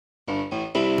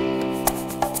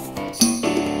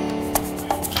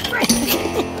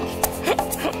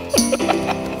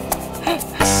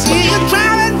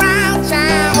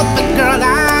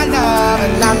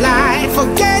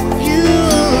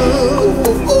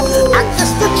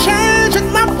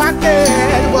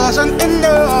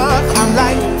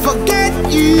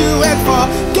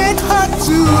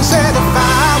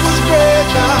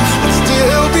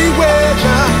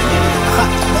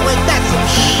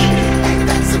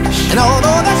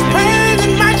although there's pain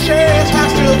in my chest, I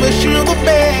still wish you the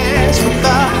best.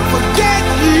 Forget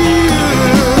you.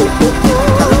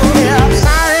 Yeah, I'm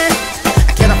sorry,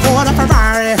 I can't afford a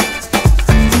Ferrari,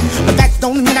 but that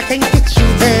don't mean I can't get you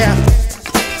there.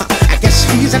 I guess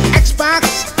he's an Xbox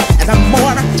and I'm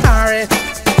more Atari,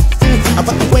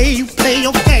 but the way you play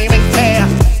your game ain't fair.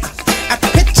 I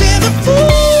picture the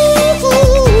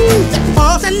fool that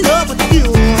falls in love with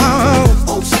you.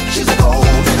 Oh, she's a gold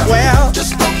digger. Well,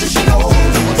 just don't you know.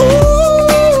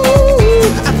 Ooh,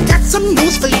 I've got some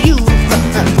news for you.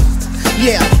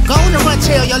 Yeah, go on and run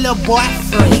tell your little boy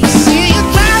free. See you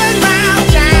driving round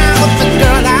town with the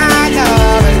girl I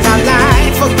love, and I'm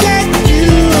like, forget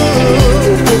you.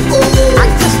 I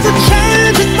guess the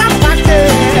change in my pocket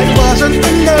wasn't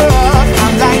enough.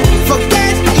 I'm like,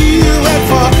 forget you and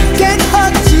forget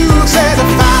her too. Said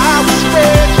if I was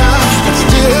richer, I'd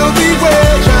still be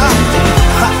richer.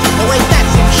 Oh wait,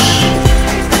 that's some shit.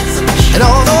 And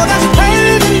although there's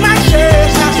pain in my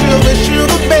chest, I still wish you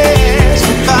the best.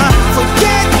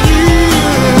 Forget you.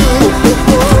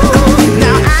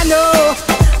 Now I know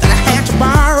that I had to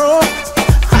borrow,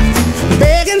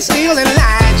 beg and steal and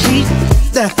lie, cheat,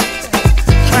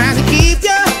 trying to keep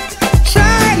you,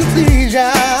 trying to please you.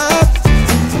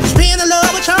 Just being in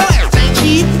love with your ass ain't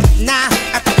cheap. Now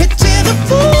I picture the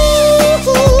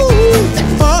fool that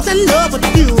falls in love with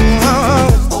you.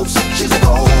 Oh, she's a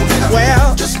gold digger.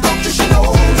 Well, just don't you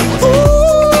know.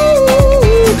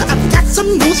 ooh, I've got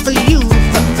some news for you.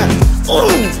 Ooh,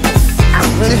 I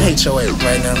really hate your ass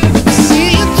right now.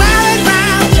 See you driving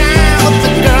round town with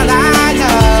the girl I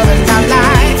love, and I'm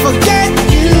like, forget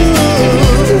you.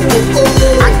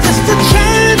 I guess the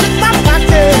change in my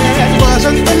pocket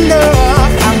wasn't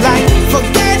enough. I'm like,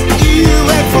 forget you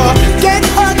and forget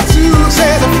her too.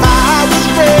 Said if I was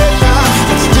richer,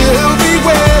 I'd still be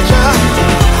richer.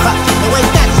 Wait,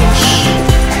 that's some shit.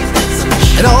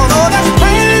 And although there's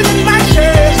pain in my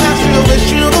chest, I still wish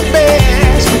you the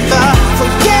best.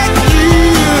 Forget you.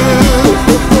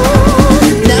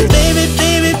 Now baby,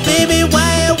 baby, baby, why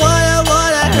you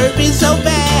wanna hurt me so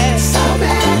bad? So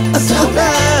bad, so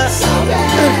bad, so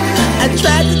bad. I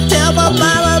tried to tell my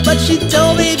mama, but she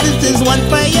told me this is one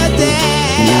for your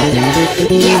dad.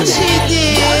 Yeah, she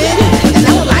did. And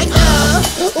I'm like,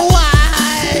 why?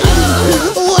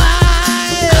 Why,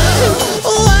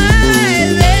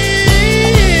 baby?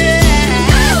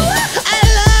 I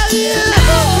love you.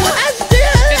 I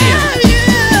still love you.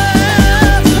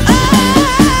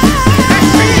 I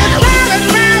see you driving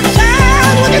round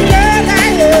town with a girl I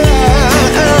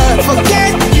love.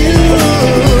 Forget you.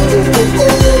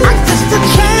 I guess the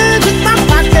change in my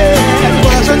pocket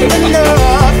wasn't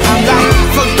enough. I'm like,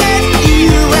 forget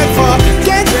you and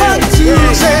forget her too.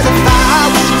 Said if I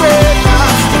was richer,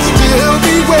 I'd still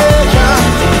be richer.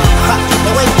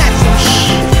 But wait, that's some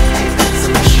shit.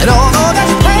 And although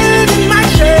there's pain in my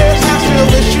chest, I still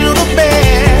wish you the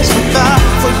best.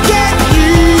 Forget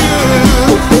you.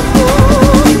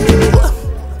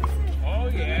 Oh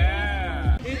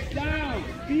yeah. It's down.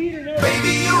 Beat it up.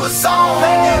 Baby, you a song.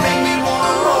 You make me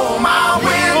wanna roll my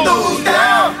windows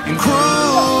down and cruise.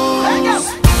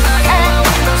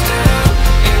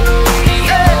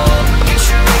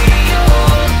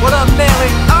 What up,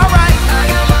 Nelly? All right.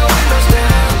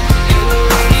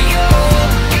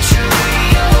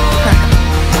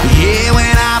 Yeah,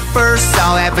 when I first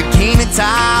saw that bikini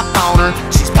top on her,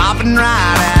 she's popping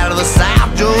right out of the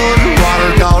South Georgia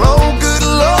water. Thought, oh good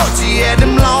Lord, she had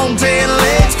them long tail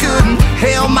legs. Couldn't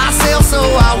help myself, so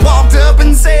I walked up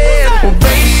and said, well,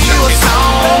 baby, you a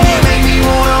song. You make me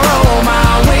wanna roll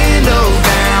my windows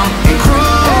down and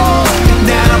cruise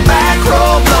down a back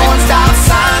road, blowing stop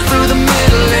signs through the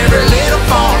middle of every little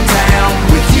farm town.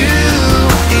 With you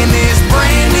in this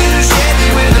brand new Chevy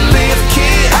with a lift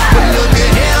kit, would look a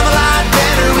hell of a lot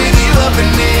better with you up in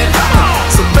it.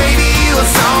 So baby, you a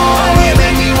song. You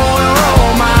make me wanna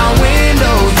roll my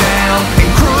windows down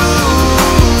and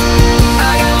cruise.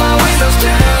 I got my windows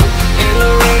down and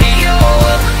the radio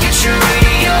up. Get your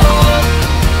radio up.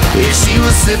 Yeah, she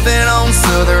was sipping on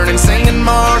Southern and singing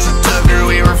Marshall Tucker.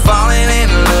 We were falling in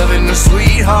love in the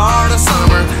sweetheart of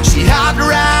summer. She hopped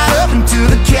right up into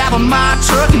the cab of my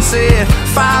truck and said,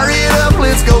 fire it up,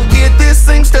 let's go get this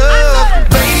thing stuck.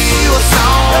 Baby, you a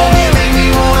song. You make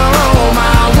me wanna roll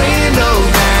my windows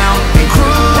down and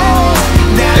cruise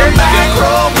down the back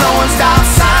road, blowing stop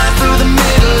signs through the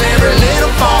middle of every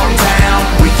little farm town.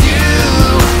 With you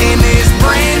in this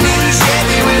brand new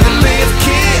Chevy with a lift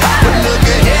kit, would look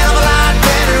a hell of a lot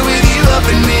better with you up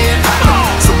in it.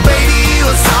 So baby, you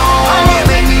a song. You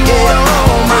make me wanna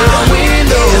roll my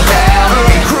windows down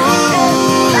and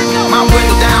cruise. My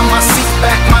window down, my seat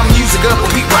back, my music up,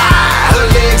 we ride. Her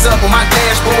legs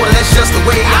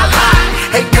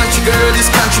girl, this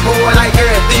country boy like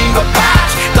everything about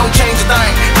you. Don't change a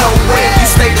thing, no way, you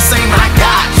stay the same, I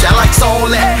got you. I like all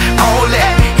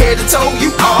that, head to toe,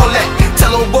 you all that.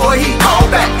 Tell old boy he call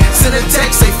back, send a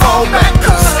text, say fall back.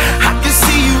 Cause I can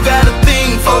see you got a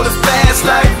thing for the fast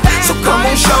life. So come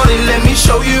on shorty, let me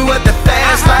show you what the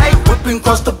fast life. Whipping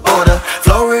across the border,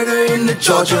 Florida into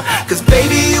Georgia. Cause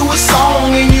baby you a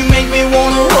song and you make me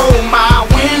wanna roll my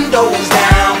windows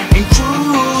down and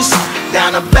cruise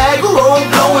down a back road,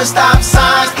 blowing stop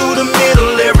signs through the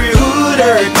middle, every hood,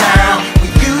 every town.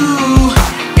 With you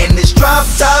and this drop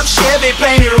top Chevy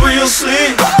painted real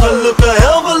slick, I look a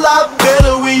hell of a lot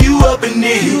better when you up in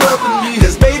it.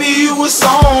 Cause baby you a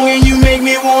song and you make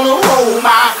me wanna roll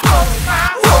my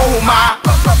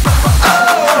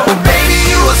baby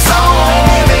you a song,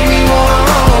 you make me wanna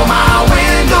roll my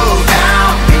windows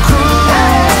down and cruise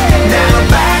down a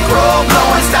back road,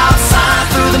 blowing stop signs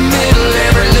through the middle,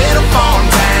 every little farm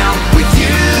town. With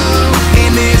you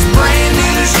in this brand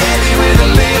new Chevy with a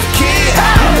lift kit,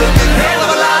 look a hell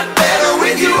of a lot better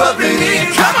with you up in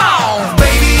it. Come on,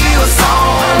 baby you a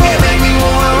song, you make me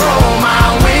wanna roll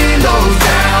my windows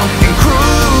down and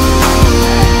cruise.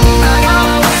 I got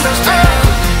my windows down.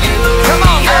 Come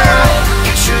on, girl,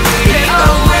 get my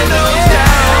windows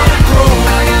down and cruise.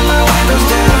 I got my windows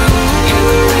down in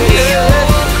the radio.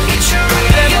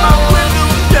 Get my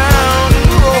windows down and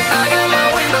cruise. I got my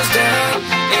windows down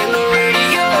in the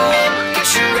radio. Get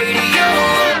your radio.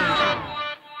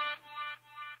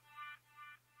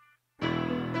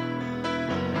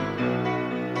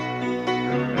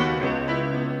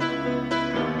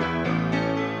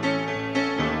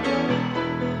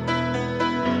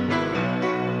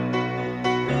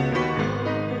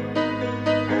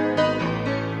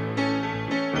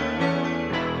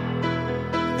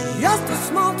 Just a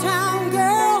small town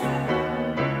girl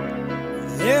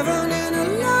living in a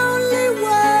lonely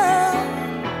world.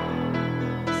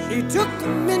 She took the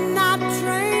midnight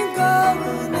train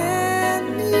going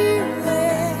anywhere.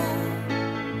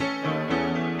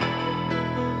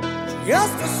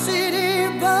 Just a city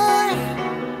boy,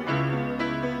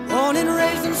 born and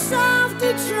raised in South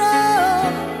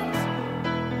Detroit.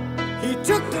 He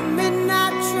took the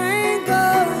midnight train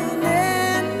going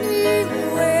anywhere.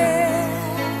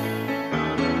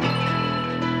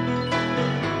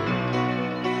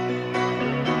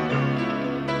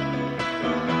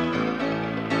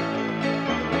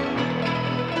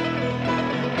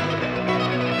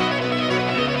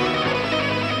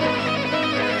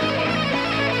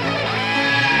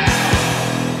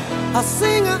 A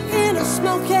singer in a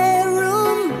smoky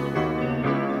room,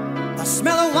 a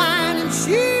smell of wine and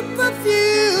cheap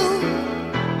perfume.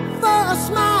 For a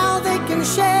smile they can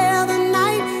share the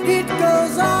night. It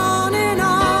goes on and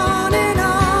on and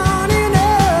on and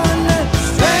on.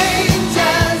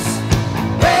 Strangers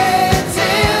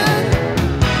waiting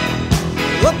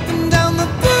up and down the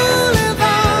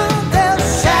boulevard, their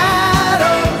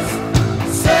shadows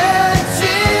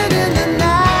searching in the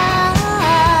night.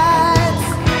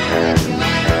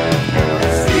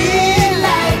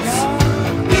 Streetlights,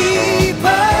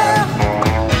 people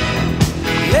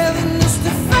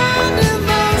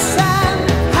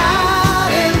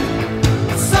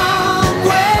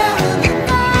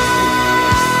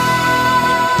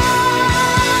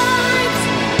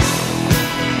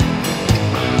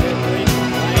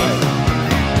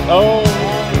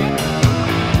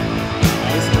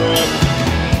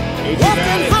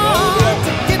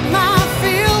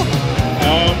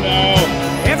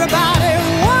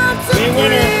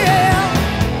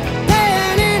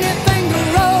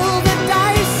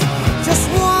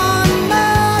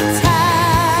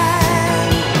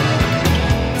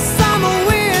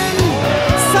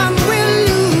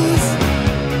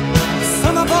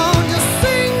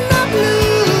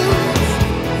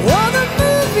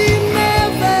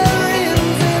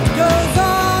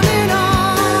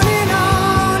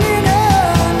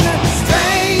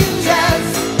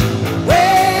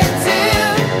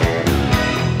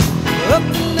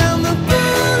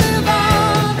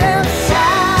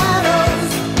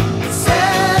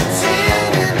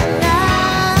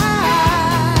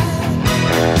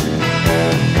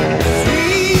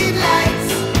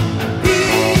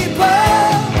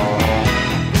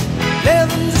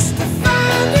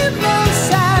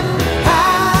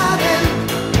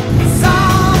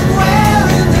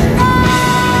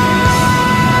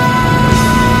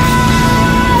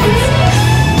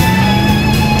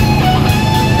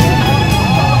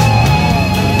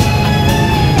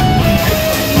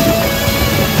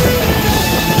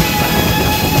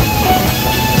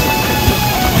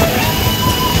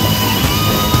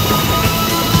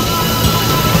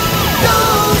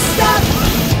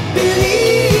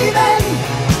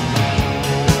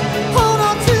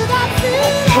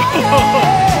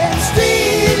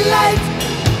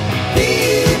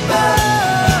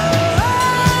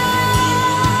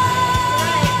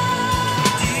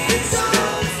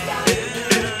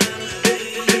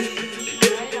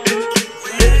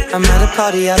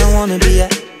party I don't wanna be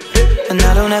at, and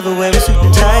I don't ever wear a suit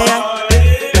and tie.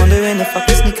 Wondering if I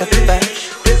can sneak out the back.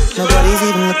 Nobody's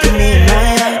even looking me in my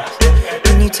eyes.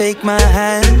 Can you take my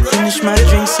hand, finish my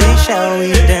drink, say shall we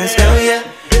dance? Hell yeah.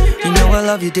 You know I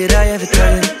love you, did I ever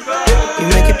tell you? You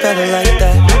make it better like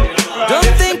that.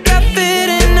 Don't think I fit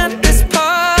in at this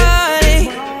party.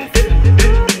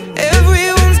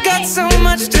 Everyone's got so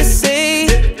much to say.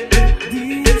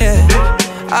 Yeah,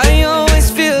 I always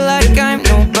feel like I'm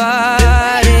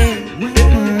nobody.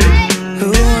 Who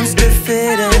wants to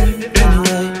fit in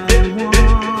anyway?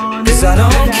 'Cause I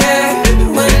don't care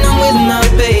when I'm with my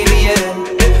baby,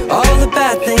 yeah. All the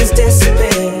bad things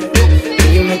disappear.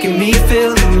 You're making me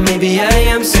feel that maybe I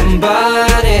am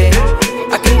somebody.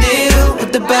 I can deal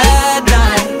with the bad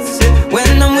nights when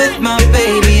I'm with my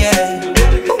baby, yeah.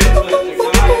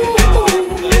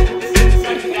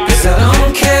 'Cause I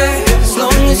don't care as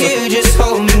long as you just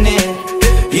hold me near.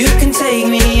 You can take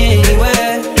me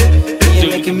anywhere.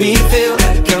 You're making me feel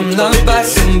like I'm loved by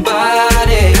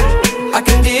somebody. I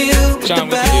can deal with the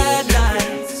bad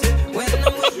nights when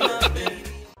I'm with my baby.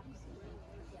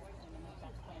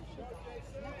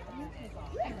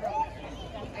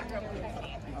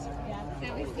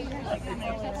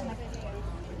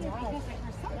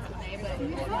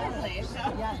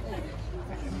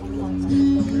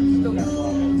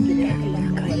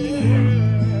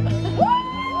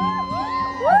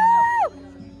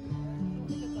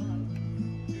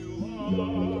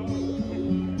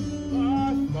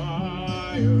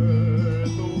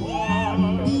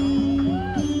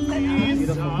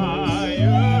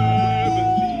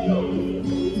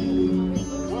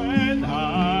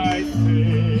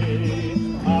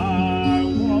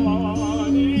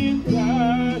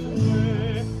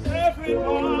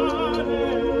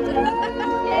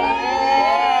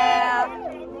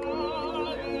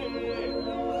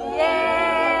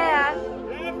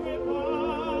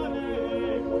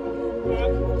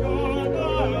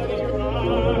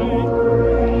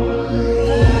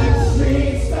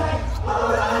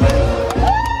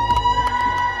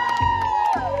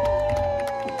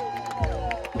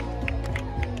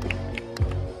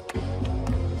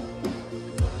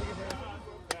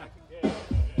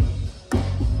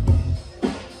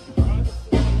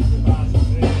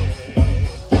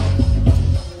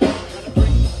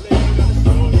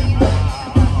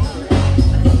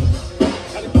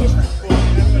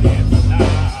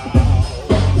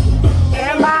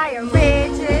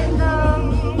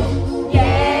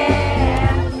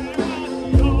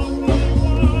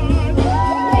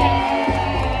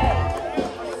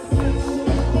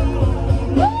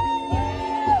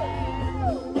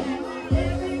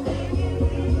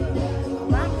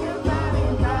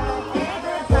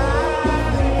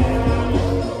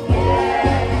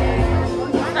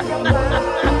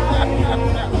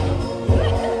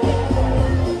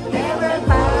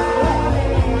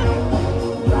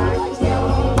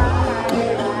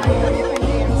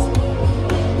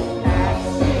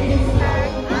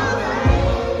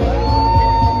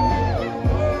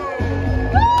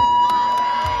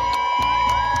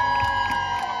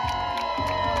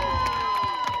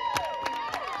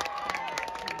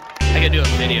 I could do a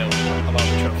video of all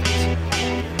the trophies.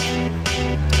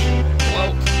 Whoa.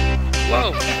 Whoa.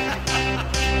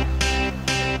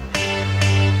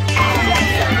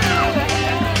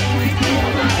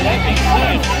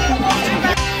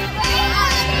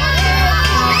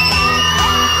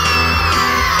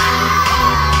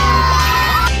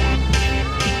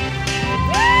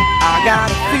 I got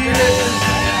a feeling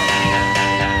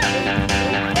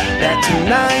that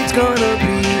tonight's gonna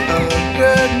be a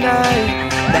good night.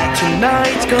 That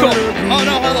tonight's gonna be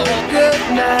a good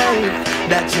night.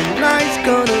 That tonight's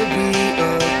gonna be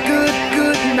a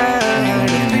good night. A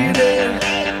feeling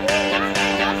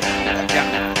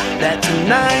that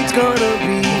tonight's gonna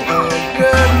be a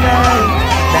good night.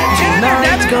 That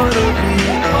tonight's gonna be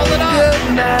a good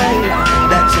night.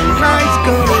 That tonight's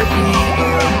gonna be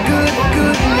a good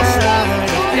night.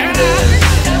 That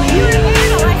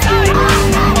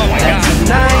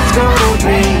tonight's gonna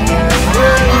be a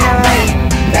good night.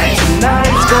 That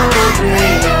tonight's gonna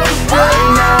be a good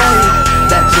night.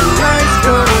 That tonight's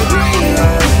gonna be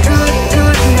a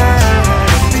good night.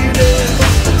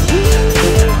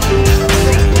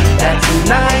 That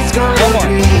tonight's gonna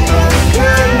be a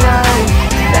good night.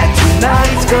 That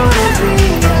tonight's gonna be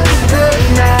a good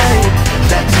night.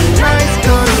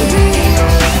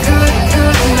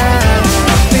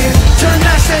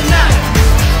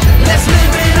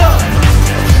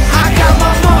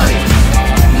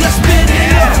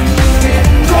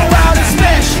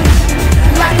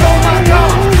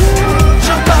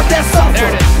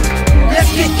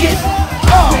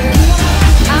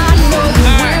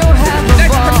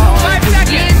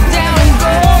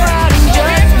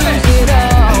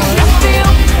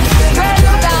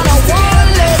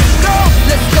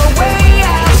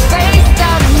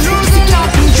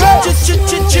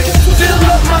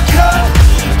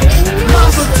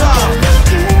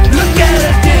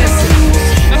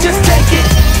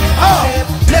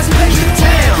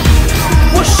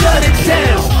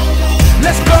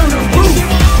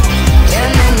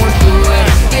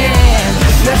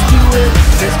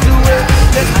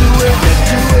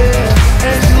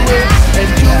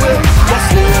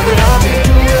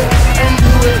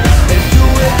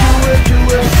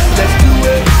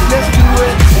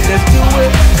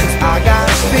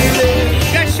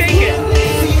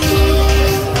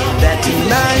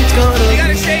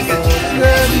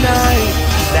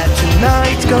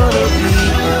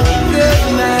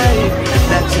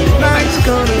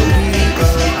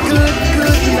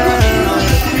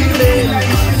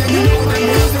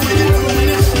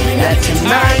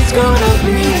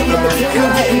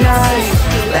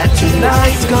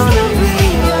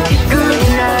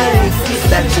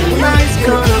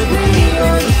 gonna be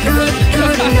a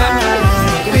good night.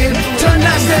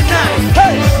 Tonight's the night.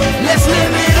 Hey, let's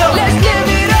live it up. Let's live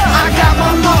it up. I got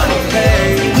my money.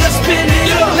 Hey, let's spin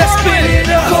it up. Let's spin it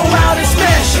up. Go out and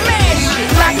smash it.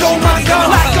 Like oh my God.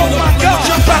 Like oh my God.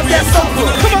 Jump out that sofa.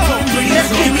 Come on. Let's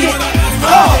kick it.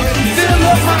 Oh, fill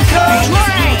up my cup.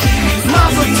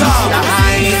 Mazel tov.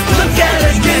 Look at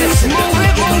her dancing.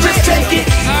 Just take it.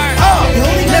 Oh,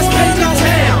 let's paint the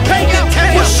town.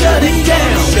 We'll shut it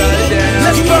down.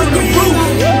 Let's burn the roof.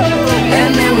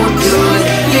 And then we'll do it.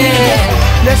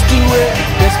 Yeah. Let's do it.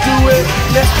 Let's do it.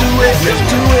 Let's do it. Let's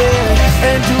do it.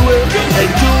 And do it.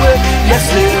 And do it. Let's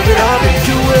live it up and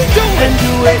do it. And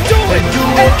do it. And do it.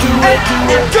 Do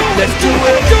it. Do it. Let's do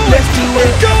it. Let's do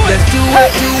it. Let's do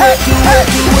it. Do it. Do it.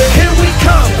 Do it. Here we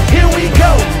come. Here we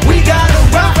go. We gotta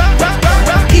rock.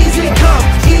 Easy come.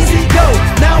 Easy go.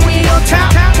 Now we on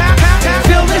top.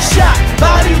 Feel the shot.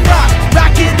 Body rock.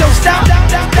 Rock it. Don't stop.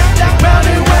 Round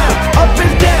and round. Up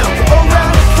and down.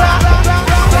 Around the clock.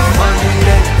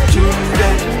 Monday,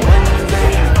 Tuesday,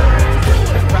 Wednesday,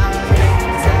 Friday.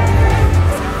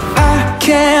 I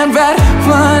can't write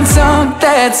one song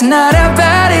that's not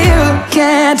about you.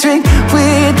 Can't drink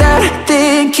without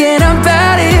thinking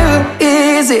about you.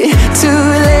 Is it too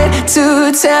late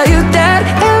to tell you that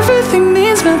everything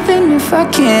means nothing if I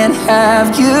can't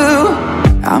have you?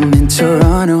 I'm in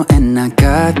Toronto and I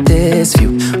got this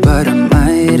view, but I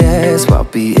might as well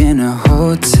be in a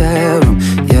hotel room.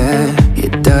 Yeah,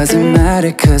 it doesn't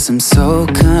matter cause I'm so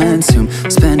consumed,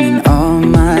 spending all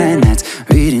my nights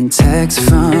reading texts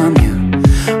from you.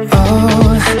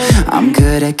 Oh, I'm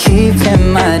good at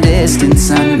keeping my distance.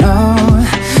 I know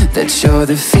that you're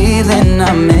the feeling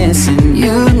I'm missing.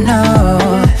 You know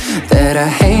that I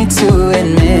hate to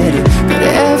admit it, but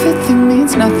everything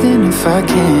means nothing if I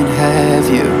can't have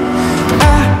you.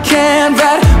 I can't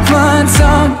write one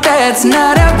song that's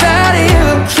not about you.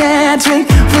 Can't drink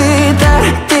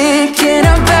without thinking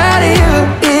about you.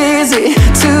 Is it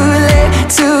too late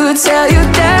to tell you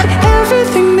that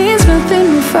everything means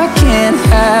nothing if I can't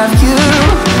have you?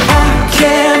 I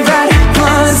can't write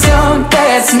one song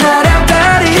that's not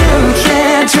about you.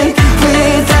 Can't drink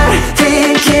without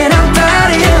thinking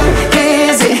about you.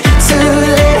 Is it too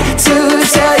late to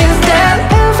tell you that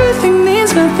everything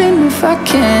means nothing if I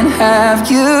can't have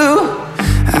you?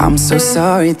 I'm so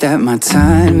sorry that my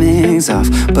timing's off,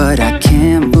 but I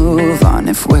can't move on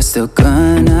if we're still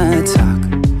gonna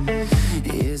talk.